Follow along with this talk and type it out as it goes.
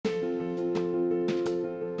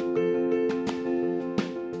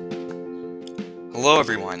Hello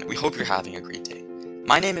everyone, we hope you're having a great day.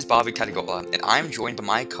 My name is Bobby Tadigola, and I'm joined by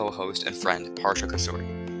my co-host and friend, Parsha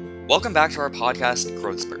Kasuri. Welcome back to our podcast,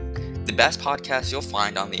 Growth Spurt, the best podcast you'll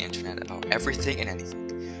find on the internet about everything and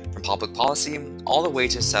anything, from public policy all the way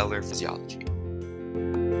to cellular physiology.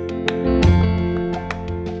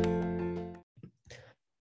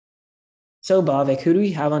 So, Bhavik, who do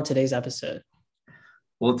we have on today's episode?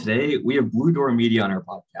 Well, today we have Blue Door Media on our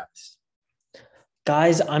podcast.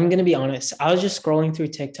 Guys, I'm going to be honest. I was just scrolling through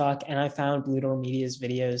TikTok and I found Blue Door Media's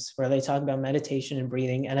videos where they talk about meditation and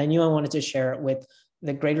breathing. And I knew I wanted to share it with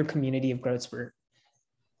the greater community of Growth Spurt.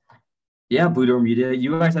 Yeah, Blue Door Media,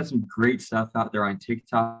 you guys have some great stuff out there on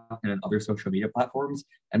TikTok and other social media platforms.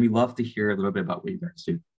 And we love to hear a little bit about what you guys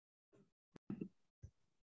do.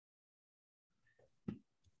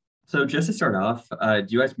 So just to start off, do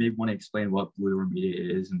you guys maybe want to explain what Blue Door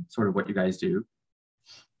Media is and sort of what you guys do?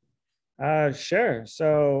 Sure.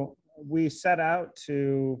 So we set out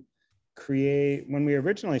to create, when we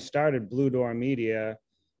originally started Blue Door Media,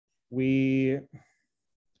 we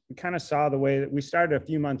kind of saw the way that we started a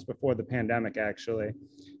few months before the pandemic, actually.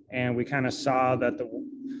 And we kind of saw that the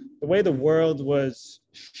way the world was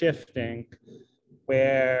shifting,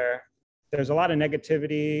 where there's a lot of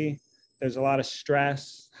negativity, there's a lot of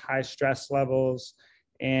stress, high stress levels.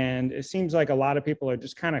 And it seems like a lot of people are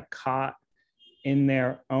just kind of caught in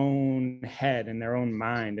their own head, in their own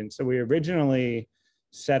mind. And so we originally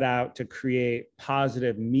set out to create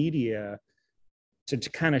positive media to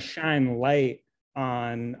kind of shine light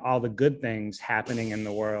on all the good things happening in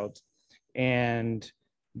the world. And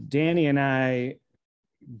Danny and I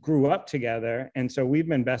grew up together. And so we've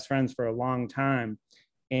been best friends for a long time.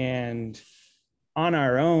 And on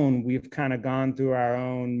our own, we've kind of gone through our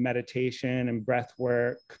own meditation and breath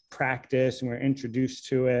work practice, and we're introduced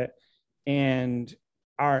to it. And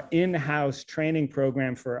our in-house training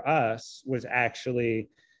program for us was actually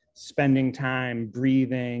spending time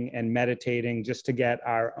breathing and meditating just to get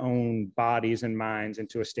our own bodies and minds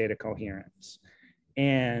into a state of coherence.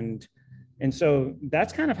 And so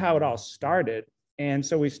that's kind of how it all started. And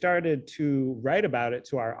so we started to write about it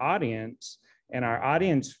to our audience, and our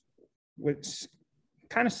audience was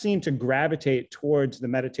kind of seemed to gravitate towards the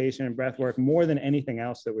meditation and breath work more than anything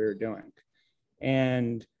else that we were doing.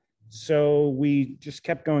 And so we just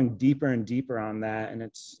kept going deeper and deeper on that. And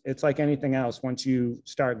it's like anything else. Once you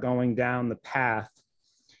start going down the path,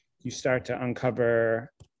 you start to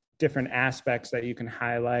uncover different aspects that you can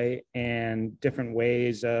highlight and different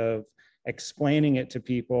ways of explaining it to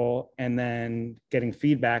people, and then getting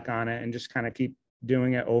feedback on it, and just kind of keep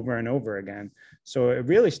doing it over and over again. So it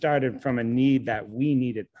really started from a need that we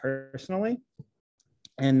needed personally.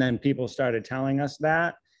 And then people started telling us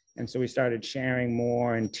that. And so we started sharing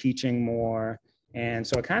more and teaching more. And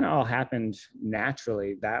so it kind of all happened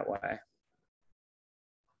naturally that way.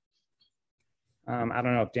 I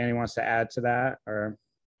don't know if Danny wants to add to that, or.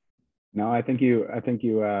 No, I think you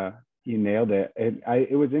nailed it.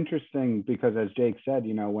 It was interesting because, as Jake said,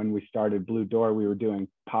 when we started Blue Door, we were doing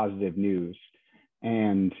positive news,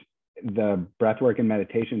 and the breathwork and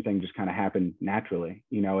meditation thing just kind of happened naturally.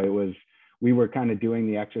 We were kind of doing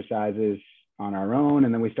the exercises on our own,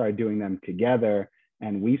 and then we started doing them together,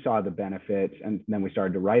 and we saw the benefits, and then we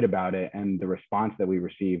started to write about it, and the response that we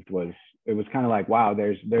received was kind of like, wow,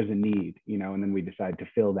 there's a need, and then we decided to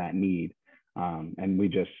fill that need. And we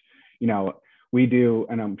just, we do,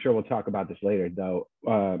 and I'm sure we'll talk about this later though,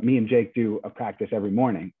 me and Jake do a practice every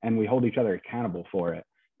morning, and we hold each other accountable for it.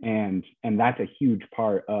 And that's a huge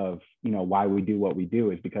part of, why we do what we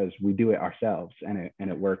do, is because we do it ourselves, and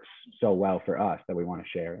it works so well for us that we want to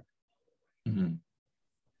share it. Mm-hmm.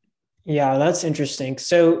 Yeah, that's interesting.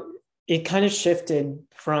 So it kind of shifted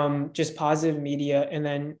from just positive media, and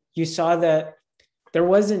then you saw that there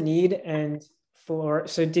was a need. And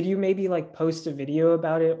so did you maybe post a video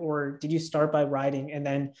about it, or did you start by writing and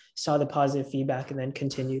then saw the positive feedback and then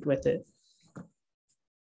continued with it?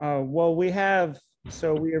 Well, we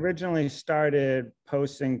originally started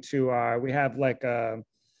posting to we have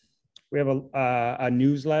a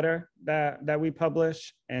newsletter that we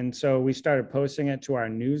publish. And so we started posting it to our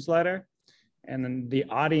newsletter, and then the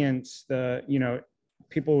audience,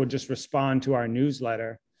 people would just respond to our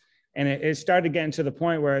newsletter. And it started getting to the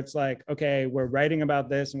point where it's like, okay, we're writing about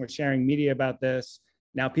this and we're sharing media about this.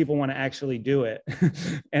 Now people want to actually do it.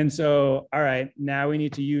 And so, all right, now we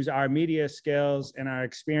need to use our media skills and our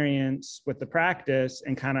experience with the practice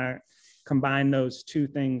and kind of combine those two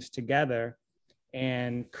things together,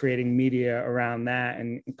 and creating media around that,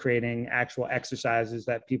 and creating actual exercises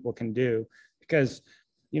that people can do. Because,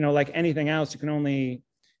 like anything else, you can only,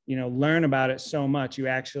 learn about it so much. You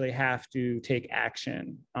actually have to take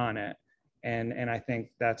action on it. And I think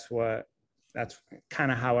that's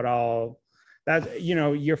kind of how it all, that, you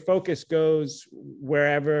know, your focus goes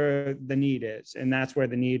wherever the need is, and that's where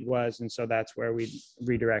the need was. And so that's where we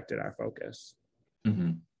redirected our focus.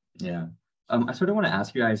 Mm-hmm. Yeah. I sort of want to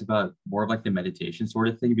ask you guys about more of like the meditation sort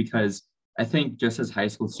of thing, because I think just as high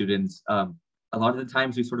school students, a lot of the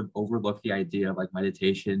times we sort of overlook the idea of like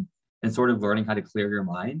meditation and sort of learning how to clear your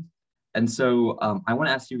mind. And so I want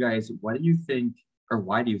to ask you guys, what do you think, or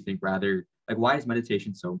why do you think rather, like, why is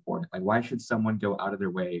meditation so important? Like, why should someone go out of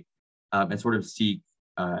their way and sort of seek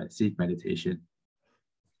meditation?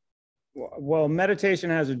 Well, meditation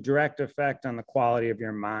has a direct effect on the quality of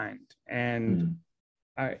your mind. And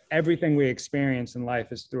everything we experience in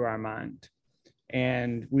life is through our mind.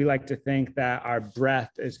 And we like to think that our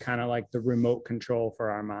breath is kind of like the remote control for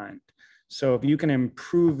our mind. So if you can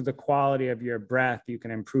improve the quality of your breath, you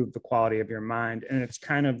can improve the quality of your mind. And it's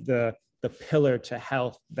kind of the pillar to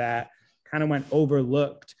health that kind of went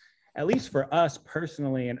overlooked, at least for us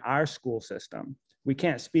personally in our school system. We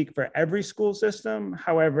can't speak for every school system.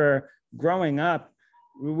 However, growing up,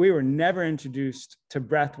 we were never introduced to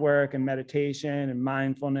breath work and meditation and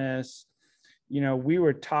mindfulness. You know, we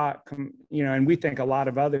were taught, you know, and we think a lot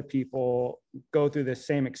of other people go through the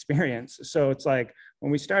same experience. So it's like when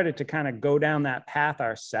we started to kind of go down that path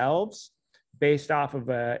ourselves based off of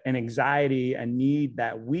an anxiety, a need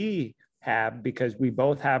that we have, because we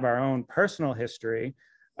both have our own personal history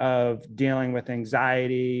of dealing with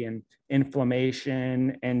anxiety and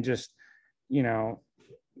inflammation and just, you know,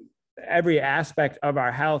 every aspect of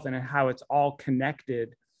our health and how it's all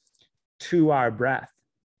connected to our breath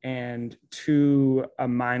and to a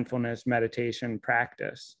mindfulness meditation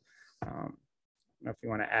practice. I don't know if you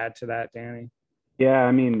want to add to that, Danny. Yeah,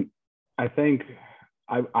 I mean, I think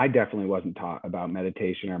I definitely wasn't taught about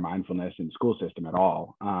meditation or mindfulness in the school system at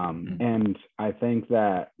all. And I think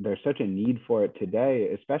that there's such a need for it today,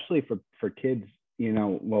 especially for kids, you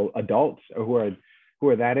know, well, adults who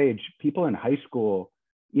are that age. People in high school,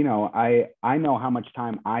 you know, I know how much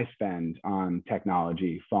time I spend on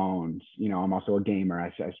technology, phones. You know, I'm also a gamer.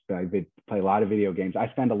 I play a lot of video games. I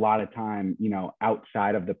spend a lot of time, you know,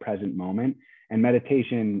 outside of the present moment. And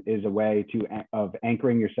meditation is a way of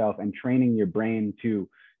anchoring yourself and training your brain to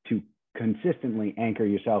consistently anchor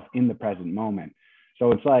yourself in the present moment.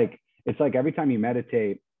 So it's like every time you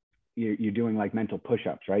meditate, you're doing like mental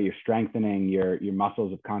push-ups, right? You're strengthening your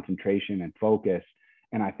muscles of concentration and focus.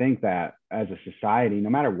 And I think that as a society, no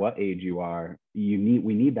matter what age you are, we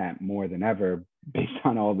need that more than ever, based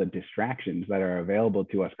on all the distractions that are available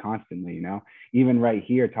to us constantly. You know, even right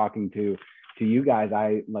here talking to you guys,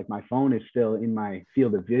 my phone is still in my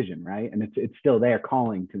field of vision, right? And it's still there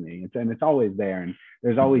calling to me. It's always there, and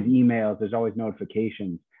there's always emails, there's always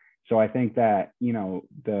notifications. So I think that, you know,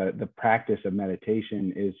 the practice of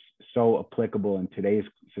meditation is so applicable in today's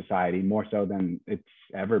society, more so than it's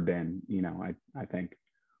ever been, you know, I think.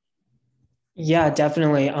 Yeah,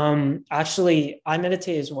 definitely. Actually, I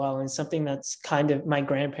meditate as well, and something that's kind of my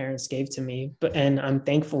grandparents gave to me, and I'm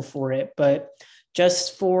thankful for it. But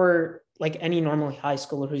just for like any normal high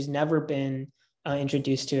schooler who's never been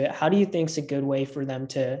introduced to it, how do you think is a good way for them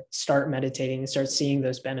to start meditating and start seeing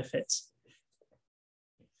those benefits?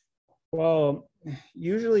 Well,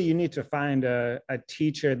 usually you need to find a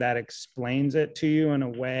teacher that explains it to you in a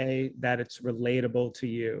way that it's relatable to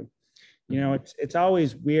you. You know, it's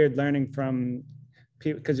always weird learning from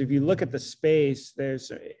people, because if you look at the space,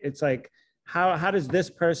 it's like, how does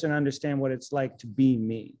this person understand what it's like to be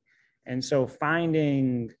me? And so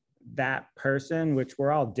finding that person, which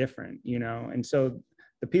we're all different, you know, and so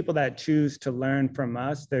the people that choose to learn from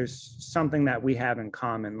us, there's something that we have in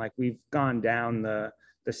common, like we've gone down the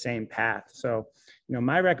same path. So, you know,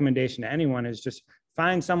 my recommendation to anyone is just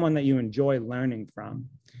find someone that you enjoy learning from,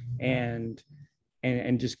 and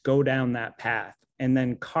just go down that path, and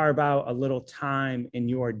then carve out a little time in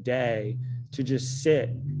your day to just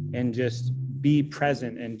sit and just be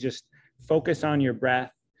present and just focus on your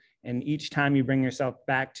breath. And each time you bring yourself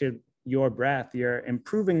back to your breath, you're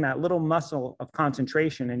improving that little muscle of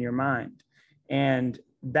concentration in your mind. And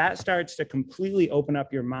that starts to completely open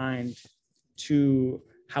up your mind to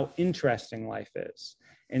how interesting life is.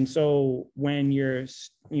 And so when you're,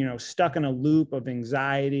 you know, stuck in a loop of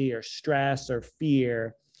anxiety or stress or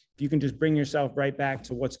fear, if you can just bring yourself right back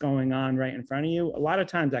to what's going on right in front of you, a lot of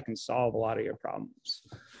times that can solve a lot of your problems.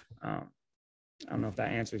 I don't know if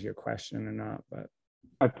that answers your question or not, but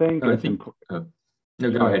I think no,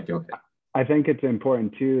 go ahead. I think it's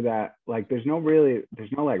important too that like there's no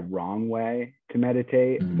like wrong way to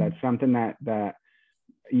meditate. That's something that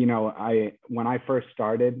you know, when I first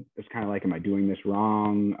started, it's kind of like, am I doing this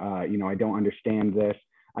wrong? You know, I don't understand this.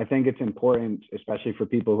 I think it's important, especially for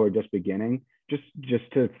people who are just beginning,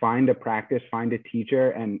 just to find a practice, find a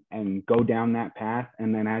teacher, and go down that path.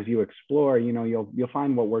 And then as you explore, you'll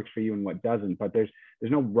find what works for you and what doesn't. But there's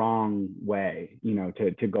no wrong way,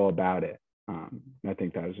 to go about it. I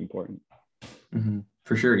think that is important. Mm-hmm.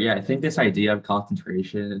 For sure. Yeah, I think this idea of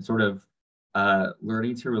concentration and sort of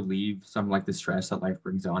learning to relieve some like the stress that life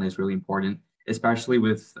brings on is really important, especially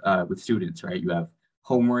with students, right? You have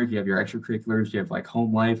homework, you have your extracurriculars, you have like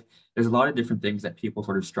home life. There's a lot of different things that people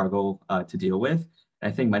sort of struggle to deal with.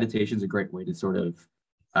 And I think meditation is a great way to sort of,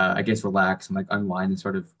 I guess, relax and like unwind and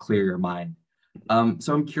sort of clear your mind.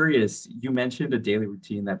 So I'm curious, you mentioned a daily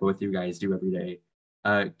routine that both of you guys do every day.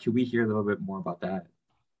 Can we hear a little bit more about that?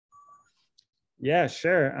 Yeah,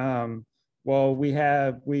 sure. Well,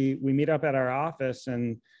 we meet up at our office,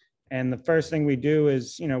 and the first thing we do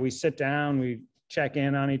is, we sit down, we check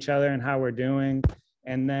in on each other and how we're doing,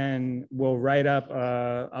 and then we'll write up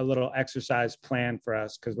a little exercise plan for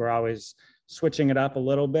us, because we're always switching it up a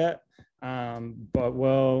little bit. But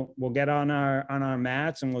we'll get on our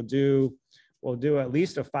mats, and we'll do at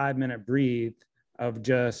least a 5-minute breathe of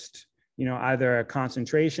just, either a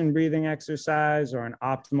concentration breathing exercise or an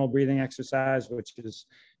optimal breathing exercise, which is,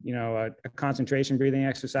 a concentration breathing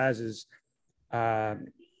exercise is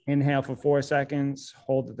inhale for 4 seconds,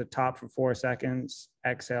 hold at the top for 4 seconds,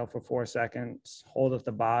 exhale for 4 seconds, hold at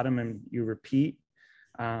the bottom, and you repeat.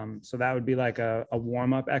 So that would be like a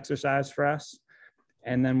warm-up exercise for us.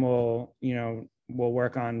 And then we'll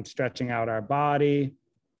work on stretching out our body.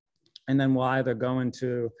 And then we'll either go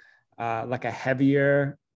into like a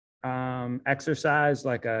heavier exercise,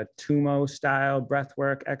 like a Tumo style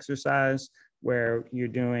breathwork exercise, where you're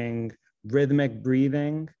doing rhythmic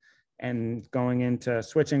breathing and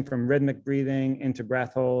switching from rhythmic breathing into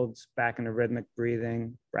breath holds, back into rhythmic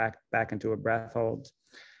breathing, back into a breath hold.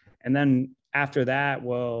 And then after that,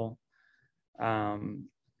 we'll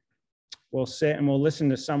sit and we'll listen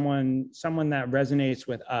to someone that resonates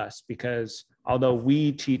with us, because although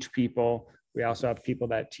we teach people, we also have people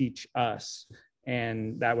that teach us.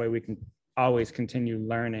 And that way we can always continue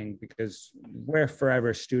learning, because we're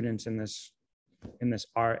forever students in this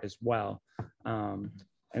art as well.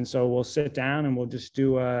 And so we'll sit down and we'll just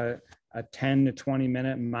do a 10 to 20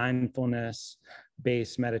 minute mindfulness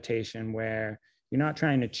based meditation, where you're not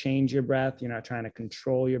trying to change your breath. You're not trying to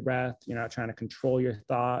control your breath. You're not trying to control your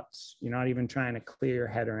thoughts. You're not even trying to clear your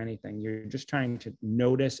head or anything. You're just trying to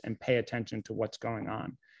notice and pay attention to what's going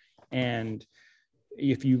on. And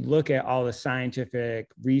if you look at all the scientific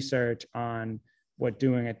research on what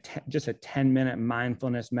doing just a 10-minute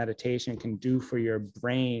mindfulness meditation can do for your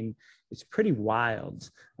brain, it's pretty wild.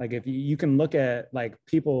 Like if you can look at, like,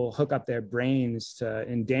 people hook up their brains to,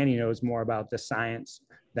 and Danny knows more about the science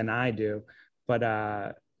than I do,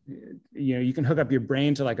 but you can hook up your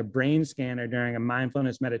brain to like a brain scanner during a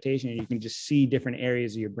mindfulness meditation, and you can just see different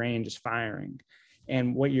areas of your brain just firing.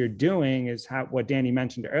 And what you're doing is what Danny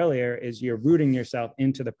mentioned earlier, is you're rooting yourself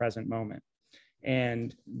into the present moment.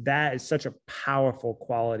 And that is such a powerful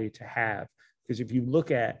quality to have, because if you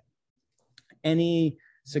look at any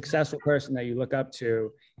successful person that you look up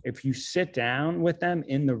to, if you sit down with them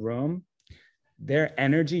in the room, their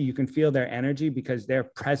energy, you can feel their energy, because they're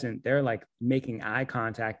present. They're like making eye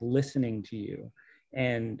contact, listening to you.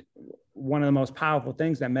 And one of the most powerful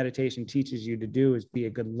things that meditation teaches you to do is be a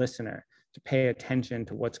good listener, to pay attention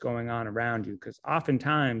to what's going on around you, because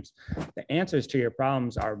oftentimes the answers to your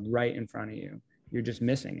problems are right in front of you. You're just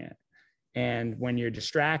missing it. And when you're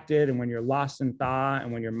distracted, and when you're lost in thought,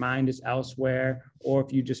 and when your mind is elsewhere, or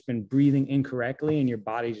if you've just been breathing incorrectly and your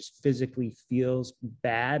body just physically feels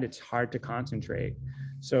bad, it's hard to concentrate.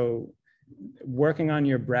 So working on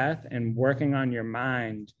your breath and working on your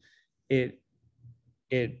mind, it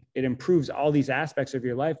improves all these aspects of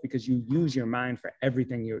your life, because you use your mind for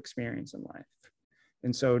everything you experience in life.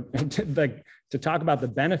 And so to talk about the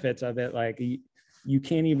benefits of it, like you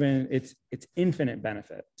can't even, it's infinite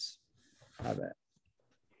benefits of it.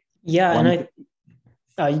 Yeah.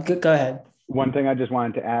 And you could go ahead. One thing I just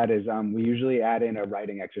wanted to add is we usually add in a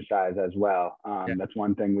writing exercise as well. That's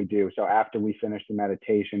one thing we do. So after we finish the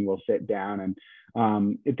meditation, we'll sit down,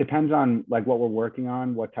 and it depends on like what we're working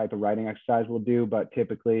on, what type of writing exercise we'll do, but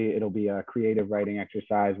typically it'll be a creative writing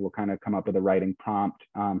exercise. We'll kind of come up with a writing prompt.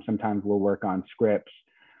 Sometimes we'll work on scripts.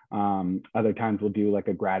 Other times we'll do like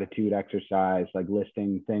a gratitude exercise, like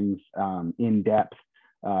listing things in depth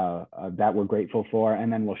that we're grateful for,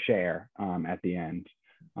 and then we'll share at the end.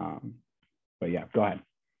 But yeah, go ahead.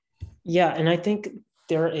 Yeah. And I think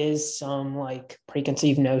there is some like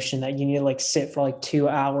preconceived notion that you need to like sit for like 2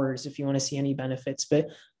 hours if you want to see any benefits. But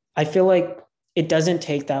I feel like it doesn't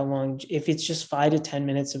take that long. If it's just 5 to 10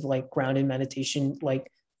 minutes of like grounded meditation,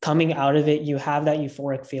 like coming out of it, you have that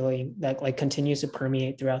euphoric feeling that like continues to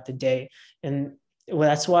permeate throughout the day. And well,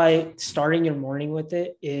 that's why starting your morning with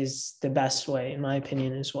it is the best way, in my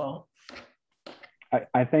opinion, as well.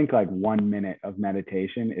 I think like 1 minute of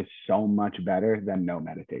meditation is so much better than no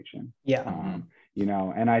meditation. Yeah. You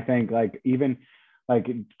know, and I think like even like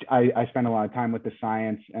I spend a lot of time with the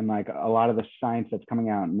science, and like a lot of the science that's coming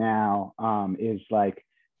out now is like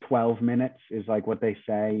 12 minutes is like what they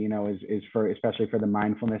say, you know, is for, especially for the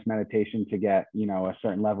mindfulness meditation, to get, you know, a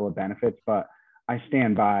certain level of benefits. But I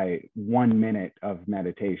stand by 1 minute of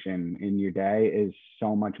meditation in your day is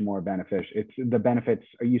so much more beneficial. It's the benefits.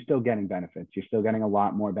 Are you still getting benefits? You're still getting a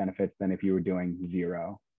lot more benefits than if you were doing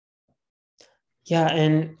zero. Yeah.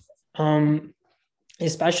 And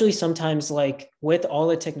especially sometimes like with all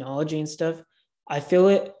the technology and stuff, I feel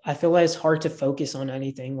like it's hard to focus on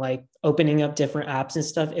anything, like opening up different apps and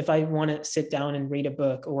stuff. If I want to sit down and read a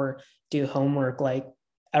book or do homework, like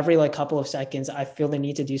every like couple of seconds, I feel the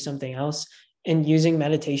need to do something else. And using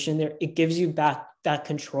meditation there, it gives you back that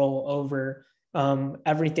control over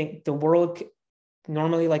everything. The world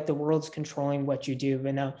normally, like the world's controlling what you do,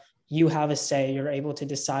 but now you have a say. You're able to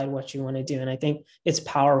decide what you want to do. And I think it's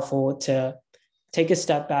powerful to take a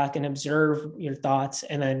step back and observe your thoughts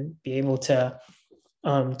and then be able to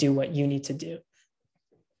do what you need to do.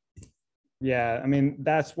 Yeah, I mean,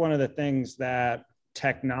 that's one of the things that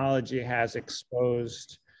technology has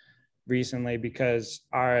exposed recently, because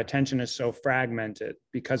our attention is so fragmented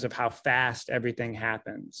because of how fast everything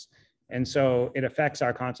happens. And so it affects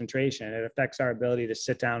our concentration. It affects our ability to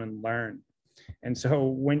sit down and learn. And so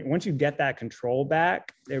once you get that control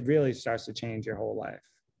back, it really starts to change your whole life.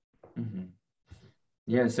 Mm-hmm.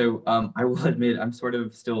 Yeah, so I will admit I'm sort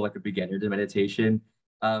of still like a beginner to meditation.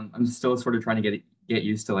 I'm still sort of trying to get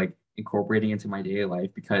used to like incorporating into my daily life,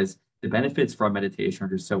 because the benefits from meditation are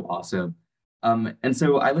just so awesome. And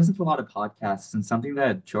so I listen to a lot of podcasts, and something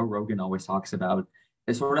that Joe Rogan always talks about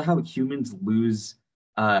is sort of how humans lose,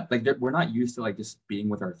 like we're not used to like just being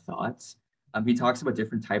with our thoughts. He talks about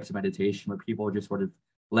different types of meditation where people just sort of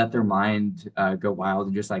let their mind go wild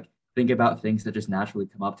and just like think about things that just naturally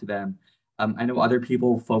come up to them. I know other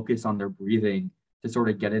people focus on their breathing to sort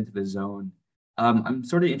of get into the zone. I'm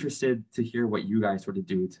sort of interested to hear what you guys sort of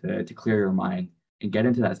do to clear your mind and get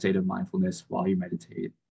into that state of mindfulness while you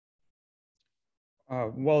meditate.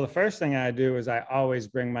 Well, the first thing I do is I always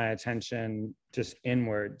bring my attention just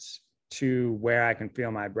inwards to where I can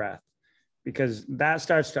feel my breath, because that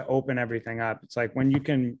starts to open everything up. It's like when you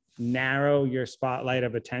can narrow your spotlight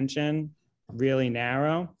of attention, really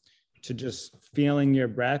narrow, to just feeling your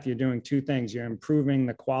breath, you're doing two things. You're improving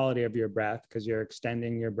the quality of your breath because you're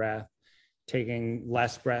extending your breath, taking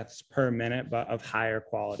less breaths per minute, but of higher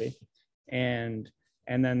quality. And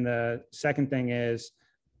then the second thing is,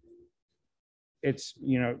 it's,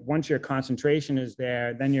 you know, once your concentration is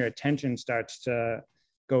there, then your attention starts to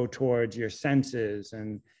go towards your senses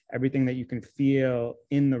and everything that you can feel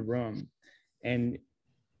in the room. And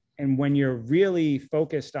when you're really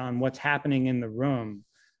focused on what's happening in the room,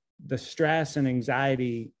 the stress and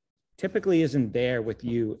anxiety typically isn't there with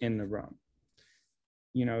you in the room.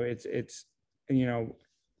 You know, it's, you know,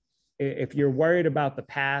 if you're worried about the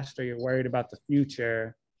past or you're worried about the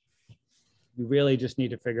future, you really just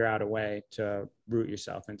need to figure out a way to root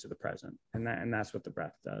yourself into the present. And that's what the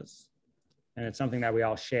breath does. And it's something that we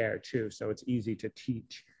all share too. So it's easy to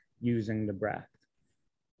teach using the breath.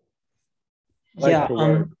 Yeah.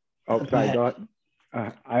 Oh, sorry. Go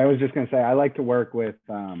ahead. I was just going to say, I like to work with,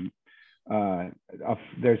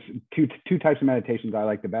 there's two types of meditations I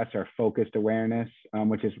like the best are focused awareness,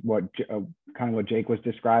 which is what kind of what Jake was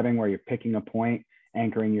describing, where you're picking a point,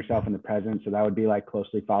 anchoring yourself in the present. So that would be like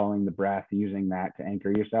closely following the breath, using that to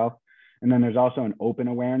anchor yourself. And then there's also an open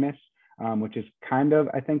awareness, which is kind of,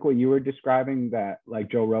 I think what you were describing, that like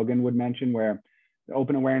Joe Rogan would mention, where the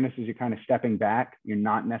open awareness is you're kind of stepping back. You're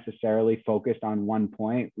not necessarily focused on one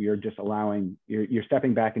point. You're just allowing, you're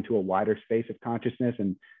stepping back into a wider space of consciousness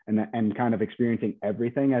and kind of experiencing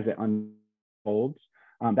everything as it unfolds.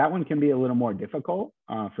 That one can be a little more difficult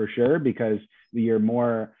for sure, because you're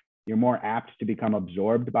more apt to become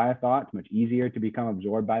absorbed by a thought. It's much easier to become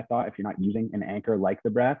absorbed by a thought if you're not using an anchor like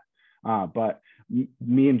the breath. But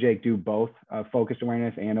me and Jake do both focused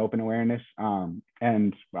awareness and open awareness.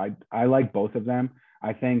 And I like both of them.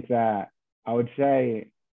 I think that I would say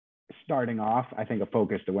starting off, I think a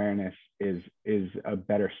focused awareness is a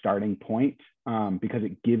better starting point because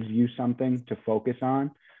it gives you something to focus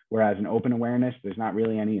on. Whereas an open awareness, there's not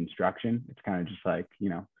really any instruction. It's kind of just like, you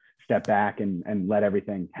know, step back and let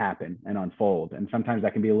everything happen and unfold. And sometimes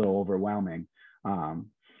that can be a little overwhelming.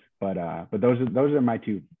 But those are my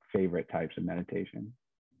two favorite types of meditation.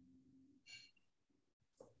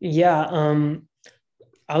 Yeah.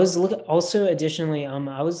 I was additionally,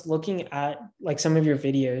 I was looking at like some of your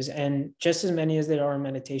videos, and just as many as they are in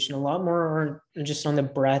meditation, a lot more are just on the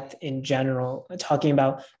breath in general, talking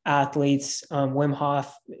about athletes, Wim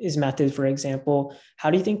Hof, his method, for example.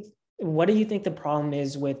 What do you think the problem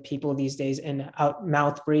is with people these days and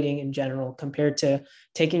mouth breathing in general compared to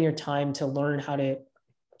taking your time to learn how to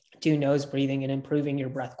do nose breathing and improving your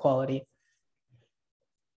breath quality?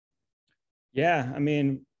 Yeah, I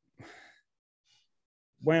mean,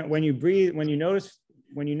 when you breathe, when you notice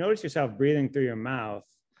yourself breathing through your mouth,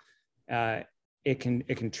 it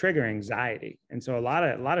can trigger anxiety. And so a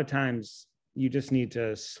lot of times you just need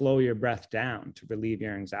to slow your breath down to relieve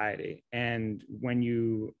your anxiety. And when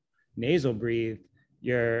you nasal breathe,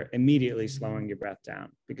 you're immediately slowing your breath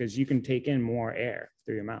down because you can take in more air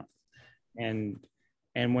through your mouth. And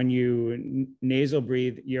when you nasal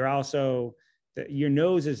breathe, you're also, your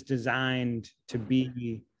nose is designed to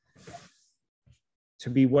be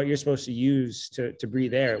what you're supposed to use to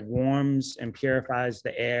breathe air. It warms and purifies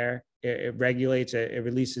the air. It regulates it. It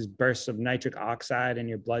releases bursts of nitric oxide in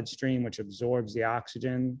your bloodstream, which absorbs the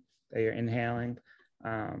oxygen that you're inhaling.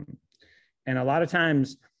 And a lot of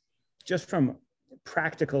times, just from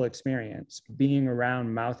practical experience, being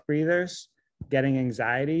around mouth breathers, getting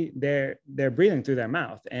anxiety, they're breathing through their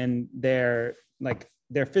mouth, and their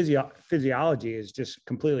physiology is just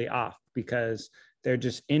completely off because they're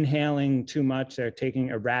just inhaling too much. They're taking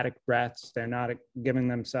erratic breaths. They're not giving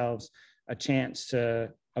themselves a chance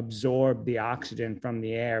to absorb the oxygen from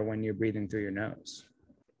the air when you're breathing through your nose.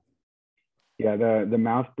 Yeah, the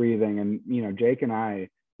mouth breathing, and Jake and I,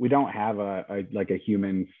 we don't have a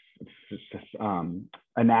human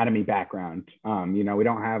anatomy background. We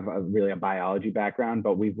don't have really a biology background,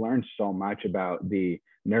 but we've learned so much about the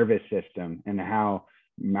nervous system and how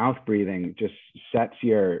mouth breathing just sets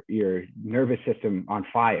your nervous system on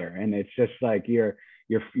fire. And it's just like your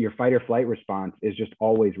fight or flight response is just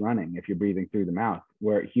always running if you're breathing through the mouth,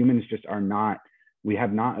 where humans just we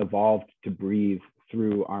have not evolved to breathe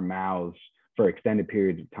through our mouths for extended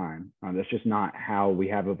periods of time. That's just not how we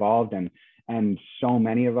have evolved. And so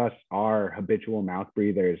many of us are habitual mouth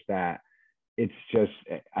breathers that it's just,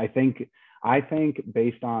 I think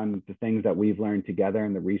based on the things that we've learned together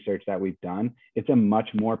and the research that we've done, it's a much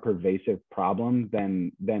more pervasive problem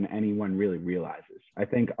than anyone really realizes. I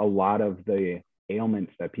think a lot of the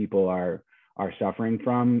ailments that people are suffering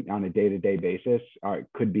from on a day-to-day basis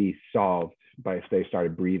could be solved by if they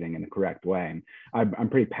started breathing in the correct way. And I'm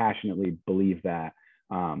pretty passionately believe that,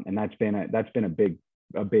 and that's been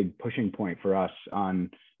a big pushing point for us on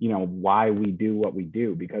why we do what we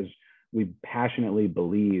do, because we passionately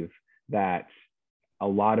believe that a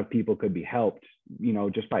lot of people could be helped,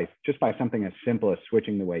 just by something as simple as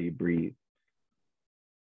switching the way you breathe.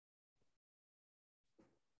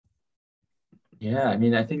 Yeah, I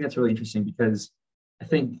mean, I think that's really interesting because I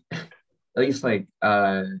think, at least I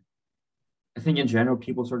think in general,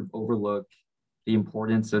 people sort of overlook the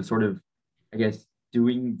importance of sort of, I guess,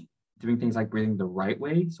 doing things like breathing the right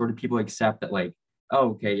way. Sort of people accept that oh,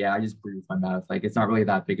 okay, yeah, I just breathe with my mouth. It's not really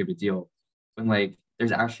that big of a deal. When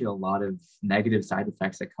there's actually a lot of negative side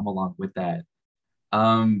effects that come along with that.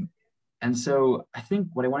 And so I think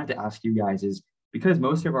what I wanted to ask you guys is, because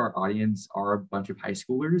most of our audience are a bunch of high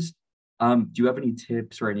schoolers, do you have any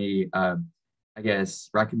tips or any, I guess,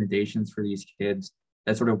 recommendations for these kids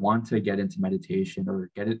that sort of want to get into meditation or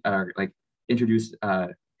introduce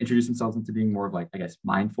themselves into being more of I guess,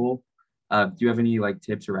 mindful? Do you have any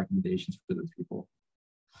tips or recommendations for those people?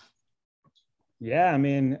 Yeah, I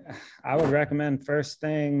mean, I would recommend first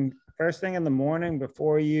thing in the morning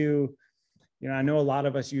before I know a lot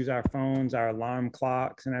of us use our phones, our alarm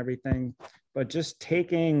clocks and everything, but just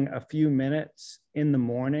taking a few minutes in the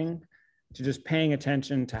morning to just paying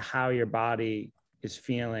attention to how your body is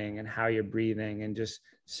feeling and how you're breathing, and just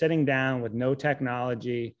sitting down with no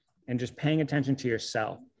technology and just paying attention to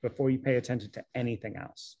yourself before you pay attention to anything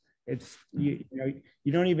else. It's, you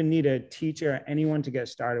don't even need a teacher or anyone to get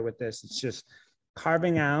started with this. It's just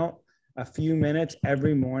carving out a few minutes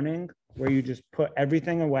every morning where you just put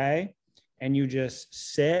everything away and you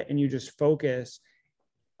just sit and you just focus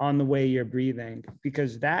on the way you're breathing,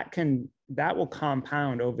 because that will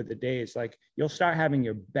compound over the days. You'll start having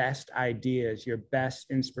your best ideas, your best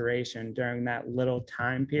inspiration during that little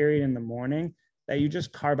time period in the morning that you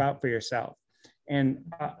just carve out for yourself. And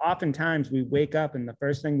oftentimes we wake up and the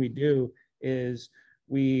first thing we do is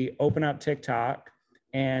we open up TikTok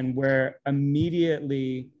and we're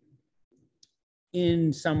immediately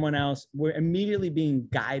in someone else. We're immediately being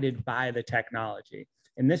guided by the technology.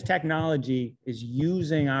 And this technology is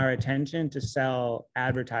using our attention to sell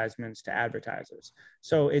advertisements to advertisers.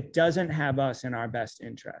 So it doesn't have us in our best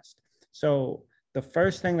interest. So the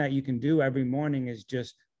first thing that you can do every morning is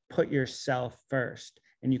just put yourself first.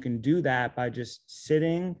 And you can do that by just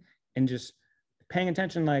sitting and just paying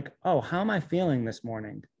attention, like, oh, how am I feeling this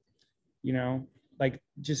morning? You know, like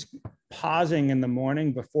just pausing in the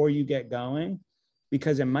morning before you get going,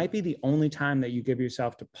 because it might be the only time that you give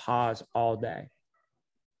yourself to pause all day.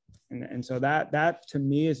 And so that to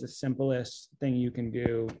me is the simplest thing you can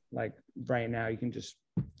do. Like right now, you can just,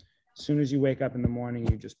 as soon as you wake up in the morning,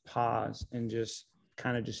 you just pause and just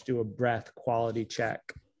kind of just do a breath quality check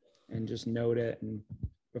and just note it, and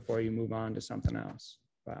before you move on to something else.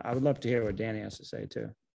 But I would love to hear what Danny has to say too.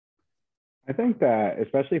 I think that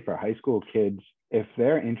especially for high school kids, if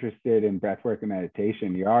they're interested in breathwork and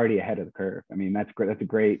meditation, you're already ahead of the curve. I mean, that's great. That's a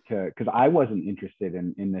great, because I wasn't interested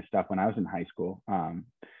in this stuff when I was in high school.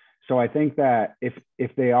 So I think that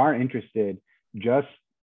if they are interested, just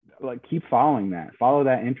like keep following that, follow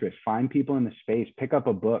that interest, find people in the space, pick up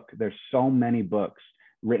a book. There's so many books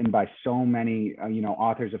written by so many,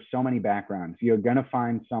 authors of so many backgrounds. You're going to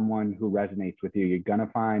find someone who resonates with you. You're going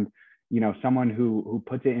to find, someone who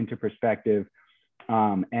puts it into perspective.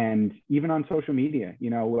 And even on social media,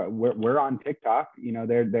 we're on TikTok,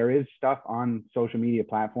 there is stuff on social media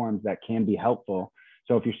platforms that can be helpful.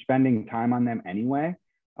 So if you're spending time on them anyway,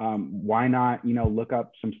 why not, look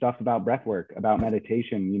up some stuff about breathwork, about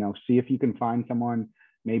meditation, see if you can find someone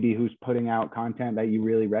maybe who's putting out content that you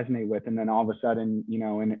really resonate with. And then all of a sudden,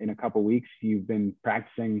 in a couple of weeks, you've been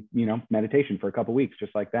practicing, meditation for a couple of weeks,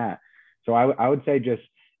 just like that. So I would say just,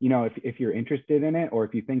 if you're interested in it, or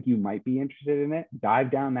if you think you might be interested in it, dive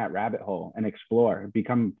down that rabbit hole and explore,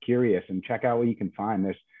 become curious and check out what you can find.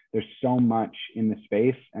 There's so much in the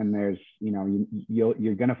space, and there's,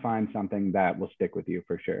 you're going to find something that will stick with you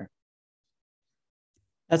for sure.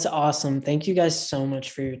 That's awesome. Thank you guys so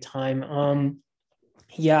much for your time.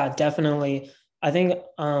 Yeah, definitely. I think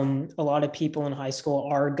a lot of people in high school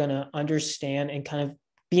are going to understand and kind of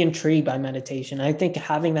be intrigued by meditation. I think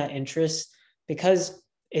having that interest, because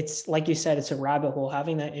it's like you said, it's a rabbit hole,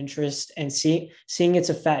 having that interest and seeing its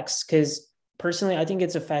effects. Because personally, I think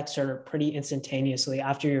its effects are pretty instantaneously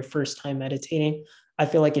after your first time meditating. I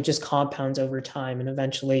feel like it just compounds over time, and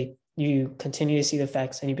eventually you continue to see the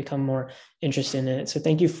effects and you become more interested in it. So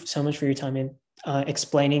thank you so much for your time and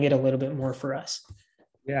explaining it a little bit more for us.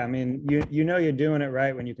 Yeah, I mean, you're doing it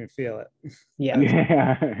right when you can feel it.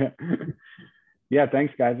 Yeah. Yeah,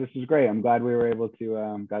 thanks guys. This is great. I'm glad we were able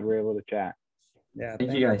to chat. Yeah.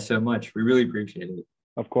 Thank you guys so much. We really appreciate it.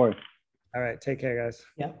 Of course. All right. Take care, guys.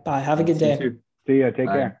 Yeah. Bye. Have a good day. You too. See ya. Take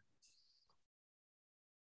Bye. care.